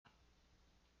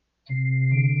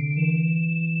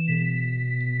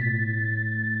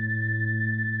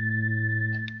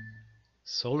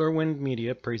Solar Wind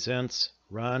Media presents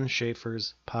Ron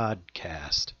Schaefer's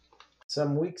podcast.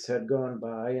 Some weeks had gone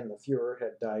by and the furor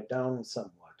had died down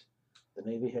somewhat. The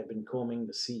Navy had been combing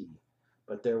the sea,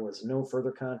 but there was no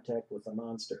further contact with the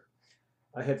monster.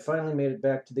 I had finally made it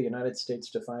back to the United States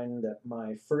to find that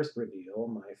my first reveal,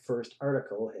 my first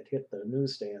article, had hit the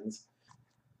newsstands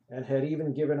and had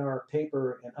even given our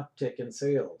paper an uptick in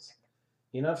sales.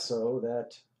 Enough so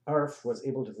that ARF was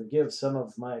able to forgive some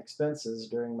of my expenses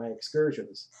during my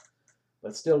excursions,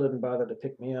 but still didn't bother to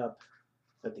pick me up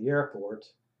at the airport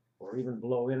or even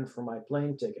blow in for my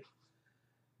plane ticket.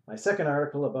 My second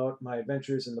article about my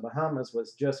adventures in the Bahamas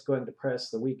was just going to press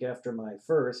the week after my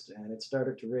first, and it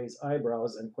started to raise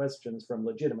eyebrows and questions from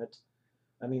legitimate,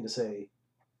 I mean to say,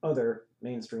 other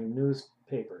mainstream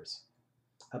newspapers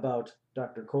about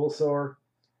Dr. Colesore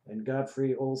and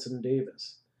Godfrey Olsen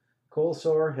Davis.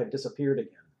 Colesore had disappeared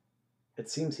again. It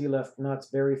seems he left Knott's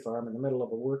Berry Farm in the middle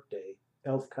of a workday,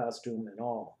 elf costume and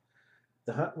all.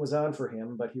 The hunt was on for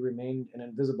him, but he remained an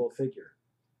invisible figure.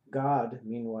 God,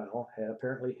 meanwhile, had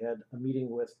apparently had a meeting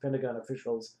with Pentagon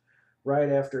officials right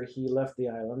after he left the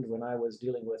island when I was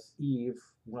dealing with Eve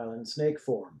while in snake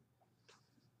form.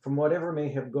 From whatever may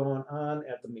have gone on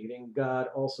at the meeting, God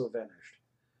also vanished,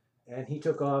 and he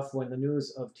took off when the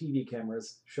news of TV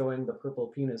cameras showing the purple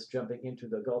penis jumping into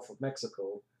the Gulf of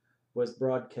Mexico was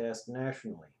broadcast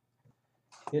nationally.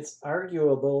 It's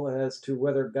arguable as to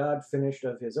whether God finished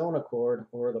of his own accord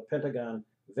or the Pentagon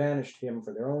vanished him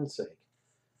for their own sake.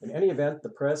 In any event, the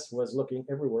press was looking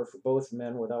everywhere for both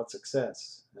men without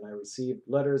success, and I received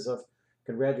letters of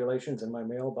congratulations in my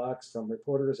mailbox from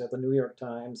reporters at the New York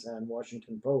Times and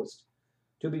Washington Post.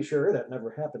 To be sure, that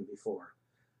never happened before.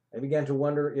 I began to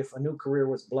wonder if a new career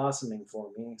was blossoming for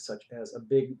me, such as a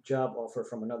big job offer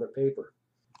from another paper.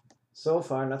 So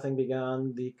far, nothing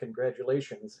beyond the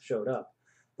congratulations showed up,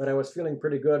 but I was feeling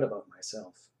pretty good about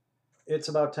myself. It's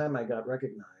about time I got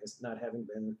recognized, not having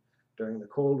been during the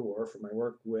Cold War for my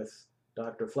work with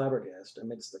Dr. Flabbergast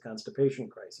amidst the constipation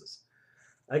crisis.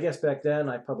 I guess back then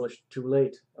I published too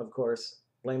late, of course,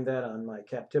 blame that on my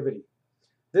captivity.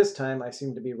 This time I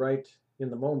seemed to be right in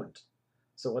the moment.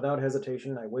 So without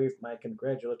hesitation, I waved my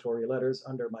congratulatory letters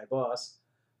under my boss,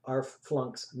 Arf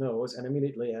Flunk's nose, and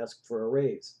immediately asked for a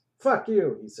raise. "Fuck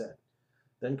you," he said,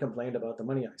 then complained about the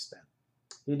money I spent.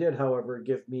 He did, however,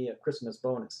 give me a Christmas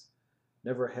bonus.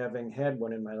 Never having had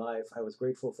one in my life, I was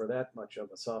grateful for that much of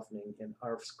a softening in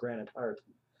Arf's granite heart.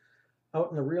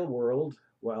 Out in the real world,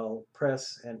 while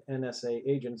press and NSA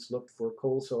agents looked for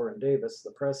Colesore and Davis,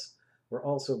 the press were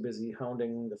also busy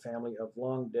hounding the family of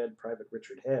long-dead Private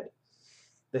Richard Head.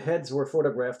 The Heads were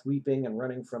photographed weeping and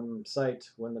running from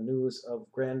sight when the news of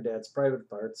Granddad's private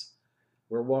parts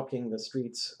were walking the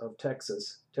streets of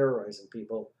Texas, terrorizing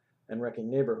people and wrecking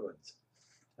neighborhoods.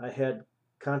 I had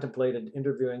contemplated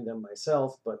interviewing them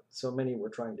myself, but so many were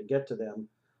trying to get to them,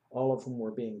 all of whom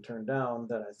were being turned down,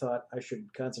 that I thought I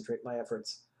should concentrate my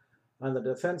efforts on the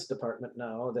Defense Department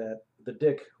now that the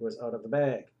dick was out of the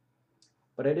bag.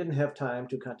 But I didn't have time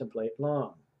to contemplate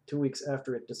long. 2 weeks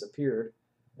after it disappeared,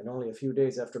 and only a few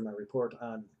days after my report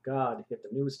on God hit the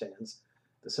newsstands,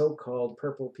 the so-called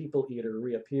Purple People Eater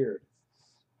reappeared.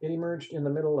 It emerged in the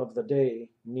middle of the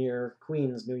day near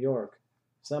Queens, New York.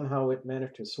 Somehow it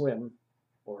managed to swim,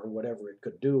 or whatever it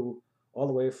could do, all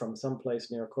the way from someplace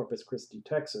near Corpus Christi,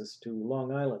 Texas, to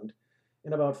Long Island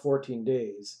in about 14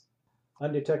 days,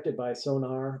 undetected by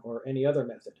sonar or any other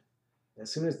method.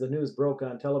 As soon as the news broke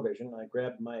on television, I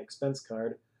grabbed my expense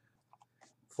card,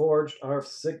 forged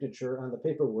Arf's signature on the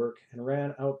paperwork, and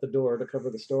ran out the door to cover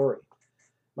the story.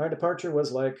 My departure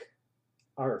was like,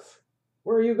 Arf,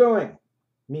 where are you going?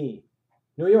 Me,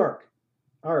 New York.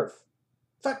 Arf,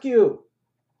 fuck you!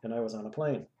 And I was on a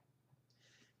plane.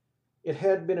 It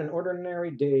had been an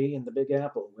ordinary day in the Big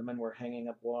Apple. Women were hanging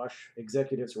up wash,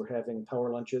 executives were having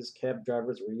power lunches, cab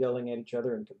drivers were yelling at each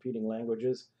other in competing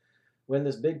languages, when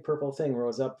this big purple thing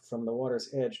rose up from the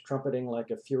water's edge, trumpeting like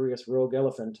a furious rogue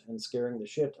elephant and scaring the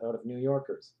shit out of New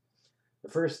Yorkers. The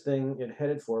first thing it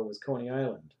headed for was Coney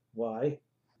Island. Why?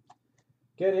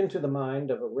 Get into the mind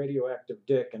of a radioactive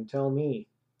dick and tell me.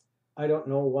 I don't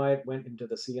know why it went into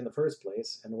the sea in the first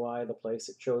place, and why the place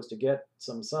it chose to get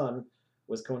some sun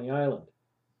was Coney Island.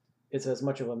 It's as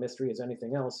much of a mystery as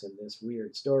anything else in this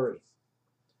weird story.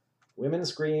 Women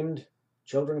screamed,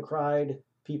 children cried,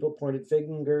 people pointed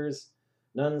fingers,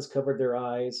 nuns covered their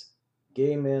eyes,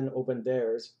 gay men opened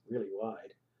theirs, really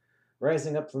wide.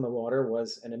 Rising up from the water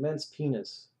was an immense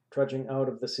penis, trudging out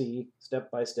of the sea, step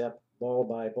by step, ball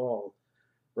by ball,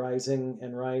 rising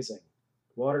and rising.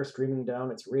 water streaming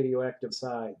down its radioactive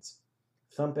sides.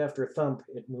 Thump after thump,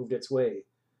 it moved its way.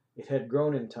 It had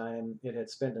grown in time it had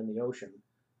spent in the ocean.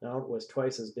 Now it was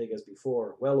twice as big as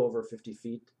before, well over 50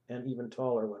 feet, and even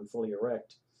taller when fully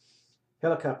erect.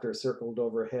 Helicopters circled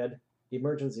overhead.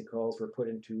 Emergency calls were put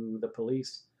into the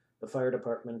police, the fire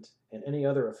department, and any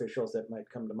other officials that might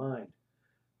come to mind,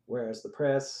 whereas the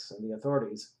press and the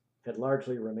authorities had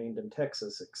largely remained in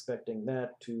Texas, expecting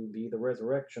that to be the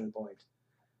resurrection point.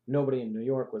 Nobody in New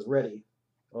York was ready,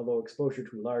 although exposure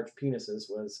to large penises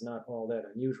was not all that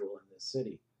unusual in this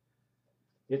city.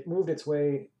 It moved its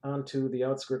way onto the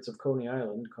outskirts of Coney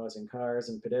Island, causing cars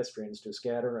and pedestrians to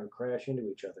scatter and crash into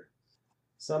each other.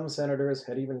 Some senators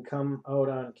had even come out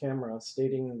on camera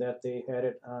stating that they had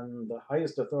it on the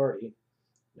highest authority,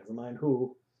 never mind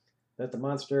who, that the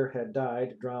monster had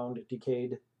died, drowned,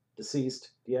 decayed,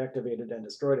 deceased, deactivated, and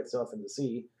destroyed itself in the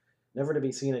sea, never to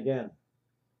be seen again.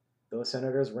 Those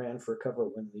senators ran for cover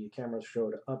when the cameras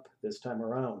showed up this time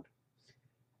around.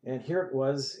 And here it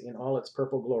was in all its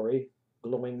purple glory,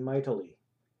 glowing mightily.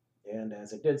 And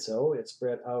as it did so, it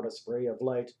spread out a spray of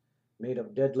light made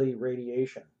of deadly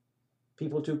radiation.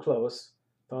 People too close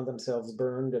found themselves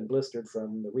burned and blistered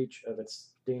from the reach of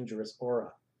its dangerous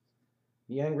aura.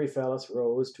 The angry phallus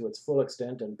rose to its full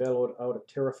extent and bellowed out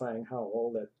a terrifying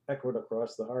howl that echoed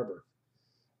across the harbor.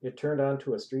 It turned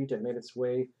onto a street and made its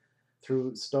way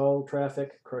through stalled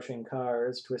traffic, crushing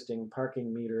cars, twisting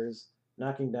parking meters,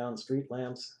 knocking down street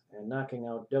lamps, and knocking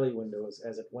out deli windows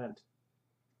as it went.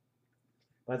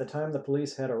 By the time the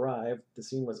police had arrived, the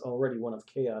scene was already one of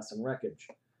chaos and wreckage.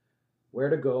 Where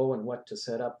to go and what to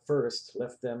set up first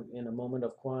left them in a moment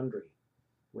of quandary.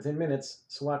 Within minutes,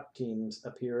 SWAT teams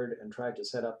appeared and tried to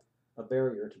set up a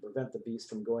barrier to prevent the beast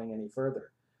from going any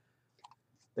further.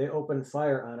 They opened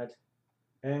fire on it,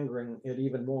 angering it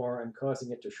even more and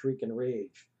causing it to shriek in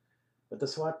rage. But the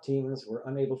SWAT teams were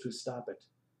unable to stop it.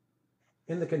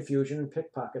 In the confusion,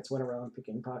 pickpockets went around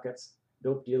picking pockets,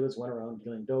 dope dealers went around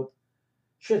dealing dope,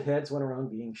 shitheads went around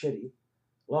being shitty.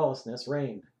 Lawlessness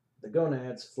reigned. The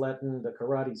gonads flattened the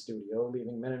karate studio,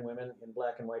 leaving men and women in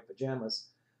black and white pajamas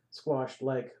squashed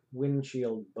like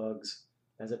windshield bugs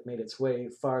as it made its way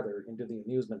farther into the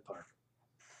amusement park.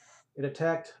 It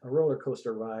attacked a roller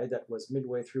coaster ride that was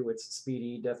midway through its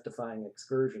speedy, death-defying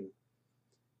excursion.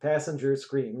 Passengers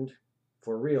screamed,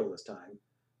 for real this time,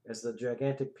 as the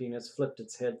gigantic penis flipped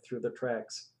its head through the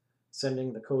tracks,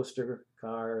 sending the coaster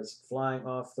cars flying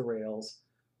off the rails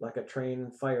like a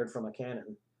train fired from a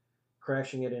cannon,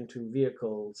 crashing it into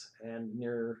vehicles and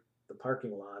near the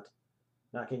parking lot,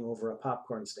 knocking over a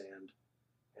popcorn stand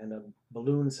and a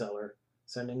balloon seller,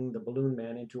 sending the balloon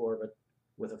man into orbit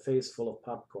with a face full of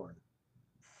popcorn.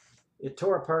 It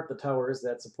tore apart the towers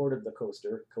that supported the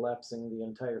coaster, collapsing the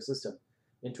entire system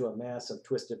into a mass of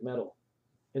twisted metal.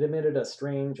 It emitted a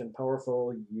strange and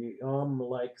powerful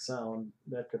yum-like sound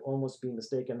that could almost be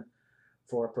mistaken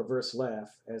for a perverse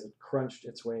laugh as it crunched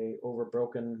its way over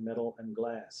broken metal and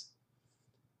glass.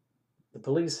 The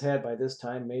police had by this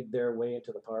time made their way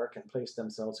into the park and placed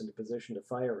themselves into position to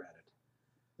fire at it.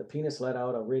 The penis let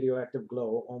out a radioactive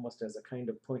glow almost as a kind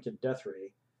of pointed death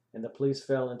ray, and the police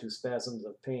fell into spasms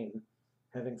of pain,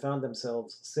 having found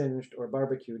themselves singed or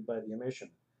barbecued by the emission,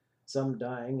 some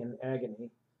dying in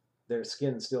agony, their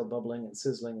skin still bubbling and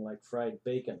sizzling like fried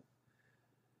bacon.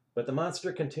 But the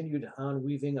monster continued on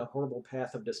weaving a horrible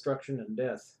path of destruction and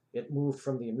death. It moved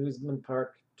from the amusement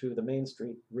park to the main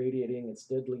street, radiating its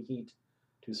deadly heat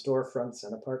to storefronts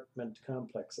and apartment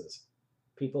complexes.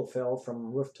 People fell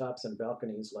from rooftops and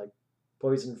balconies like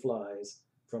poison flies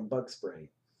from bug spray.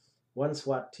 One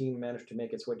SWAT team managed to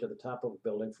make its way to the top of a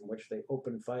building from which they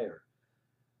opened fire.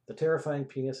 The terrifying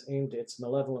penis aimed its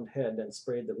malevolent head and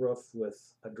sprayed the roof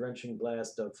with a drenching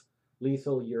blast of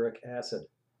lethal uric acid.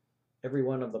 Every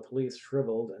one of the police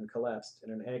shriveled and collapsed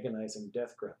in an agonizing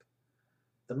death grip.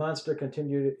 The monster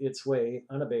continued its way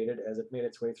unabated as it made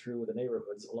its way through the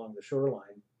neighborhoods along the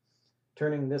shoreline,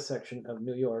 turning this section of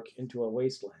New York into a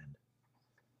wasteland.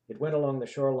 It went along the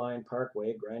shoreline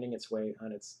parkway, grinding its way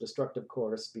on its destructive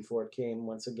course before it came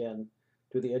once again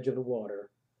to the edge of the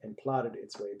water and plodded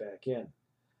its way back in.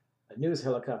 A news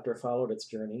helicopter followed its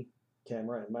journey,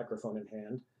 camera and microphone in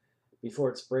hand, before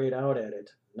it sprayed out at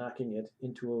it, knocking it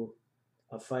into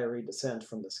a fiery descent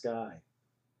from the sky.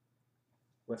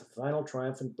 With a final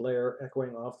triumphant blare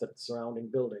echoing off the surrounding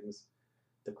buildings,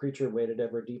 the creature waded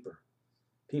ever deeper.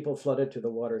 People flooded to the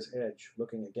water's edge,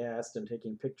 looking aghast and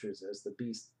taking pictures as the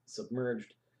beast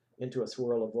submerged into a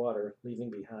swirl of water, leaving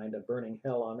behind a burning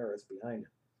hell on earth behind it.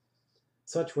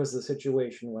 Such was the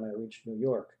situation when I reached New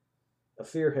York. A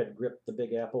fear had gripped the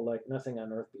Big Apple like nothing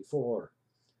on earth before.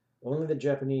 Only the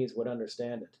Japanese would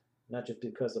understand it. not just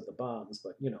because of the bombs,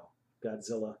 but,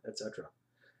 Godzilla, etc.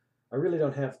 I really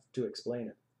don't have to explain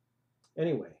it.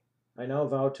 Anyway, I now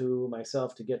vow to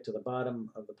myself to get to the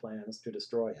bottom of the plans to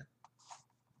destroy it.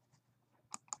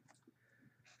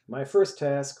 My first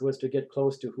task was to get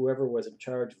close to whoever was in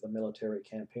charge of the military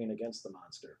campaign against the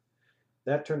monster.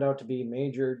 That turned out to be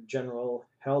Major General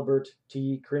Halbert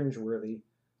T. Cringeworthy,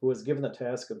 who was given the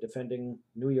task of defending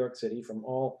New York City from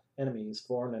all enemies,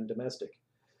 foreign and domestic.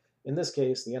 In this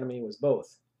case, the enemy was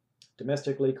both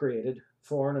domestically created,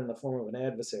 foreign in the form of an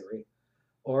adversary,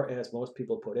 or as most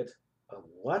people put it, a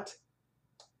what?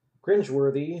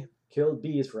 Cringeworthy killed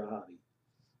bees for a hobby.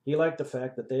 He liked the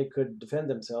fact that they could defend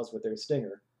themselves with their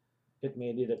stinger. It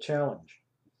made it a challenge.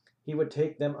 He would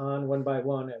take them on one by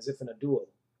one as if in a duel.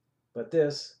 But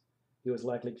this, he was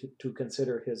likely to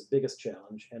consider his biggest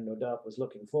challenge, and no doubt was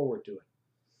looking forward to it.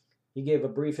 He gave a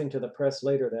briefing to the press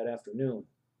later that afternoon.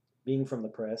 Being from the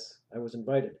press, I was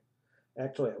invited.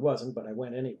 Actually, I wasn't, but I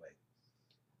went anyway.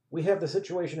 "We have the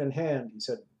situation in hand," he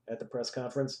said at the press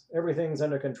conference. "Everything's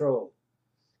under control."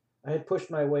 I had pushed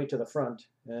my way to the front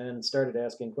and started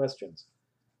asking questions.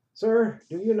 "Sir,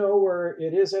 do you know where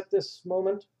it is at this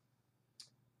moment?"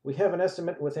 "We have an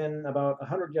estimate within about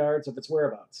 100 yards of its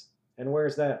whereabouts." "And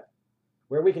where's that?"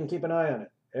 "Where we can keep an eye on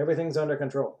it. Everything's under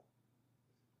control."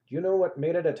 "Do you know what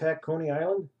made it attack Coney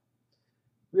Island?"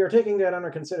 "We are taking that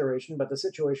under consideration, but the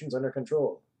situation's under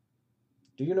control."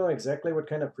 "Do you know exactly what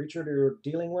kind of creature you're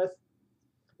dealing with?"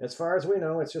 "As far as we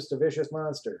know, it's just a vicious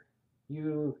monster.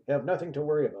 You have nothing to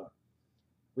worry about.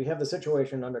 We have the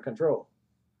situation under control."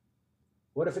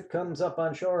 "What if it comes up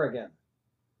on shore again?"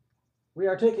 "We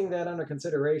are taking that under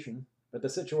consideration, but the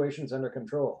situation's under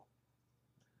control."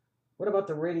 "What about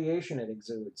the radiation it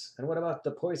exudes? And what about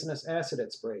the poisonous acid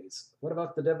it sprays? What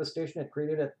about the devastation it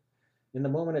created in the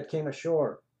moment it came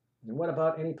ashore? And what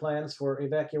about any plans for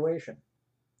evacuation?"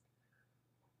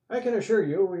 "I can assure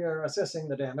you we are assessing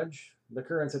the damage, the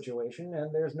current situation,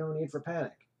 and there's no need for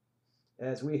panic,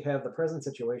 as we have the present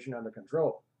situation under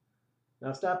control.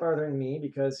 Now stop bothering me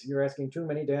because you're asking too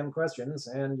many damn questions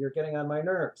and you're getting on my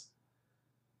nerves."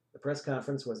 The press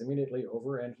conference was immediately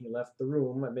over, and he left the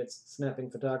room amidst snapping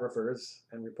photographers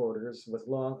and reporters with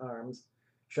long arms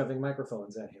shoving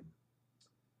microphones at him.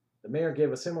 The mayor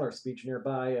gave a similar speech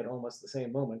nearby at almost the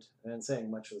same moment, and saying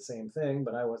much the same thing,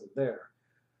 but I wasn't there.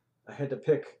 I had to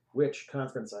pick which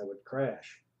conference I would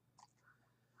crash.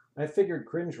 I figured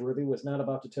Cringeworthy was not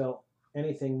about to tell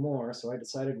anything more, so I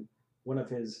decided one of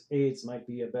his aides might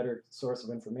be a better source of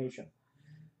information.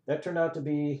 That turned out to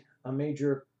be a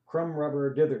Major Crumb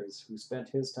Rubber Dithers, who spent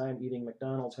his time eating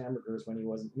McDonald's hamburgers when he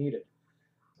wasn't needed.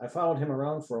 I followed him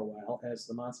around for a while, as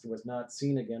the monster was not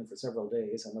seen again for several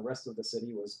days, and the rest of the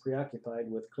city was preoccupied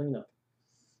with cleanup.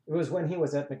 It was when he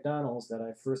was at McDonald's that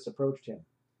I first approached him.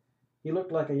 He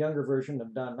looked like a younger version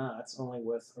of Don Knotts, only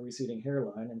with a receding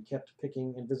hairline, and kept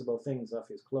picking invisible things off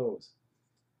his clothes.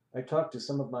 I talked to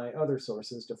some of my other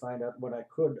sources to find out what I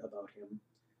could about him.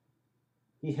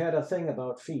 He had a thing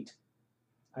about feet.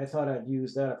 I thought I'd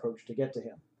use that approach to get to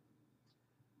him.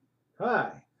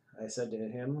 "Hi," I said to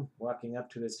him, walking up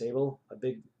to his table, a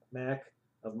Big Mac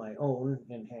of my own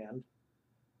in hand.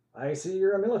 "I see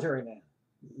you're a military man."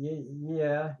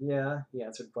 Yeah, he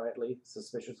answered quietly,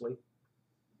 suspiciously.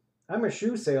 "I'm a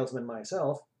shoe salesman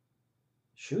myself."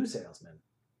 "Shoe salesman?"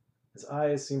 His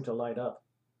eyes seemed to light up.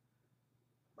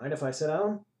 "Mind if I sit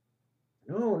down?"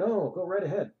 No, go right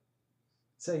ahead."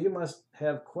 "Say, you must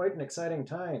have quite an exciting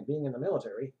time being in the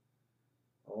military."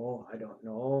 "Oh, I don't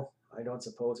know. I don't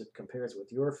suppose it compares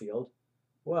with your field."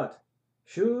 "What?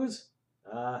 Shoes?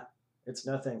 Ah, it's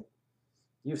nothing.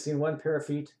 You've seen one pair of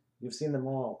feet, you've seen them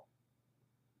all."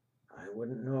 "I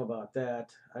wouldn't know about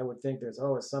that. I would think there's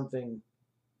always something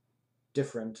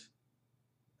different,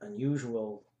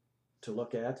 unusual to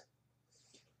look at."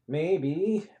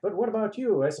 "Maybe, but what about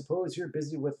you? I suppose you're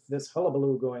busy with this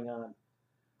hullabaloo going on.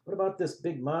 What about this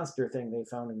big monster thing they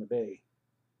found in the bay?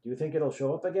 Do you think it'll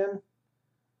show up again?"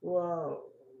 "Well,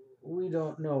 we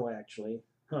don't know, actually.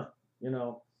 You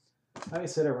know, I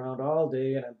sit around all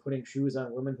day and I'm putting shoes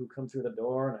on women who come through the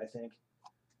door, and I think,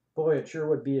 boy, it sure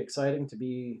would be exciting to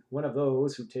be one of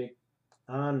those who take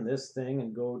on this thing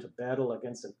and go to battle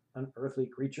against an unearthly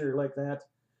creature like that.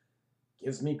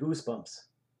 Gives me goosebumps,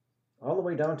 all the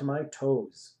way down to my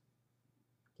toes."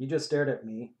 He just stared at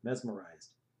me,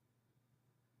 mesmerized.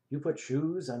 "You put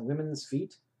shoes on women's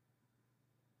feet?"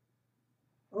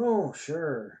 "Oh,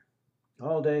 sure.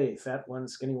 All day, fat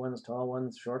ones, skinny ones, tall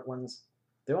ones, short ones.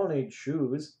 They all need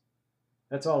shoes.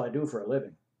 That's all I do for a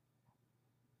living."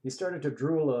 He started to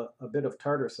drool a bit of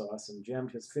tartar sauce and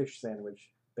jammed his fish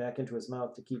sandwich back into his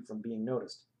mouth to keep from being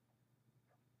noticed.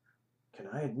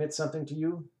 Can I admit something to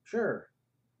you? Sure.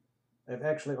 I've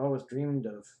actually always dreamed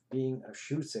of being a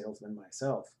shoe salesman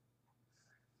myself.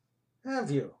 Have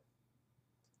you?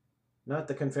 Not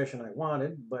the confession I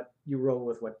wanted, but you roll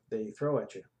with what they throw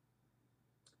at you.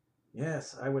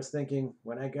 Yes, I was thinking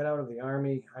when I get out of the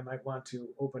army, I might want to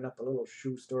open up a little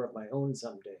shoe store of my own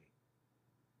someday.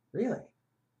 Really?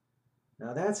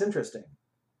 Now that's interesting.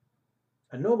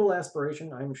 A noble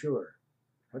aspiration, I'm sure.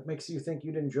 What makes you think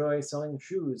you'd enjoy selling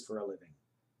shoes for a living?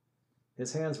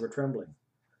 His hands were trembling.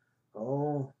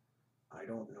 Oh, I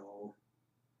don't know.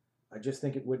 I just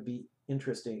think it would be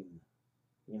interesting.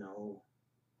 You know,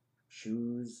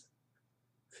 shoes,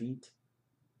 feet,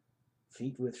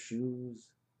 feet with shoes.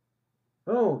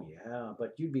 Oh, yeah,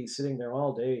 but you'd be sitting there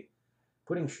all day,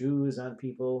 putting shoes on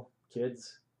people,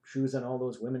 kids, shoes on all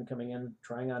those women coming in,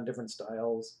 trying on different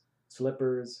styles,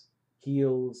 slippers,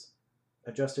 heels,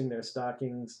 adjusting their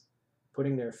stockings,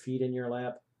 putting their feet in your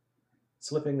lap,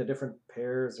 slipping the different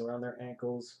pairs around their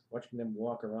ankles, watching them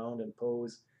walk around and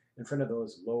pose in front of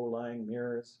those low-lying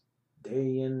mirrors,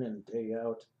 day in and day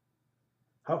out.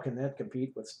 How can that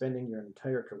compete with spending your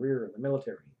entire career in the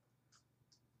military?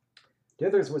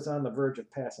 Dithers was on the verge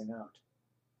of passing out.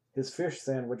 His fish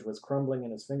sandwich was crumbling in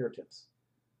his fingertips.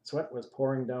 Sweat was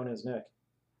pouring down his neck.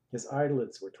 His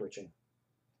eyelids were twitching.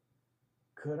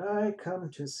 Could I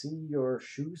come to see your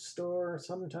shoe store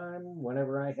sometime,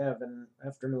 whenever I have an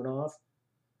afternoon off?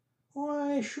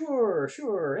 Why,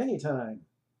 sure, anytime.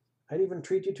 I'd even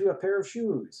treat you to a pair of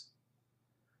shoes.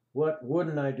 What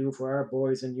wouldn't I do for our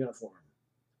boys in uniform?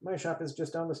 My shop is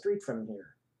just down the street from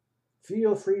here.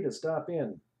 Feel free to stop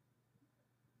in.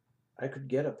 I could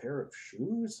get a pair of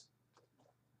shoes?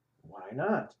 Why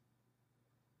not?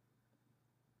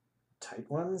 Tight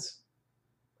ones?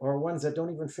 Or ones that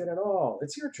don't even fit at all?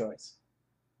 It's your choice.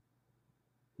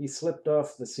 He slipped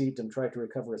off the seat and tried to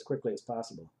recover as quickly as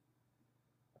possible.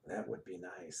 That would be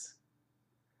nice.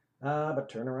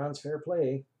 But turnaround's fair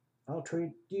play. I'll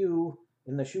treat you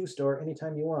in the shoe store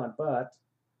anytime you want, but,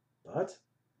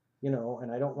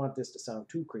 and I don't want this to sound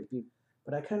too creepy,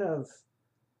 but I kind of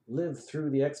live through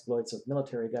the exploits of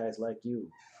military guys like you.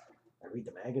 I read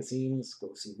the magazines,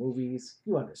 go see movies,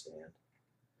 you understand.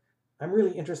 I'm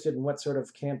really interested in what sort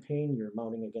of campaign you're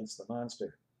mounting against the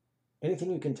monster.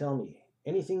 Anything you can tell me,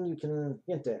 anything you can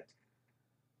hint at.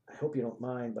 I hope you don't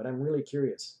mind, but I'm really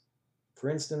curious. For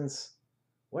instance,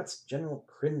 what's General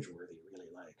Cringeworthy really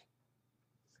like?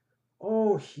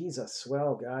 Oh, he's a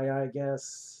swell guy, I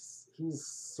guess. He's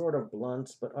sort of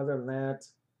blunt, but other than that,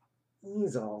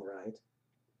 he's all right.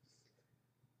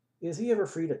 Is he ever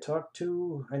free to talk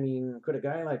to? I mean, could a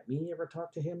guy like me ever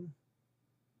talk to him?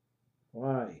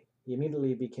 Why? He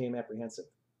immediately became apprehensive.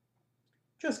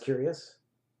 Just curious.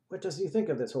 What does he think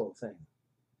of this whole thing?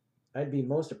 I'd be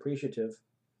most appreciative.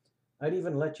 I'd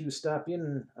even let you stop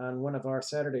in on one of our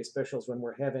Saturday specials when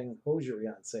we're having hosiery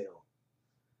on sale.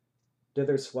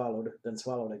 Dithers swallowed, then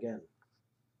swallowed again.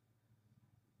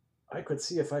 I could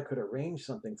see if I could arrange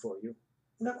something for you.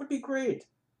 That would be great.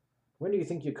 When do you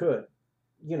think you could?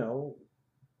 Oh,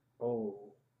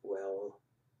 well,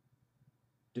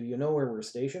 do you know where we're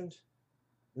stationed?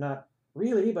 Not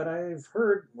really, but I've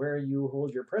heard where you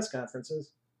hold your press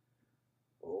conferences.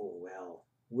 Oh, well,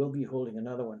 we'll be holding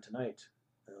another one tonight.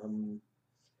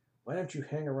 Why don't you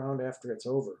hang around after it's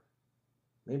over?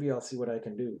 Maybe I'll see what I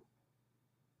can do.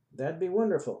 That'd be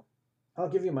wonderful. I'll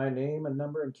give you my name and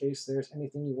number in case there's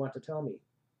anything you want to tell me.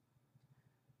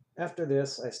 After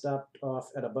this, I stopped off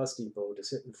at a bus depot to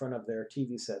sit in front of their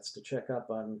TV sets to check up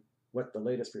on what the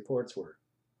latest reports were.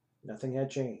 Nothing had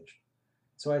changed.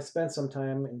 So I spent some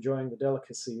time enjoying the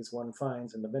delicacies one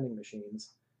finds in the vending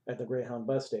machines at the Greyhound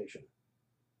bus station.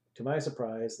 To my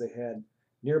surprise, they had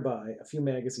nearby a few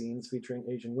magazines featuring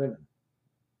Asian women.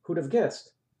 Who'd have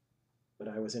guessed? But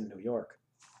I was in New York.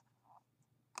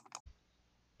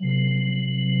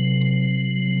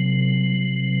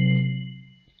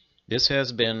 This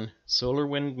has been Solar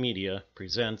Wind Media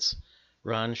presents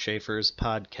Ron Schaefer's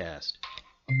podcast.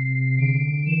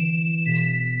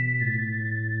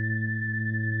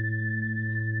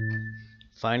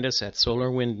 Find us at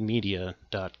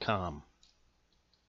solarwindmedia.com.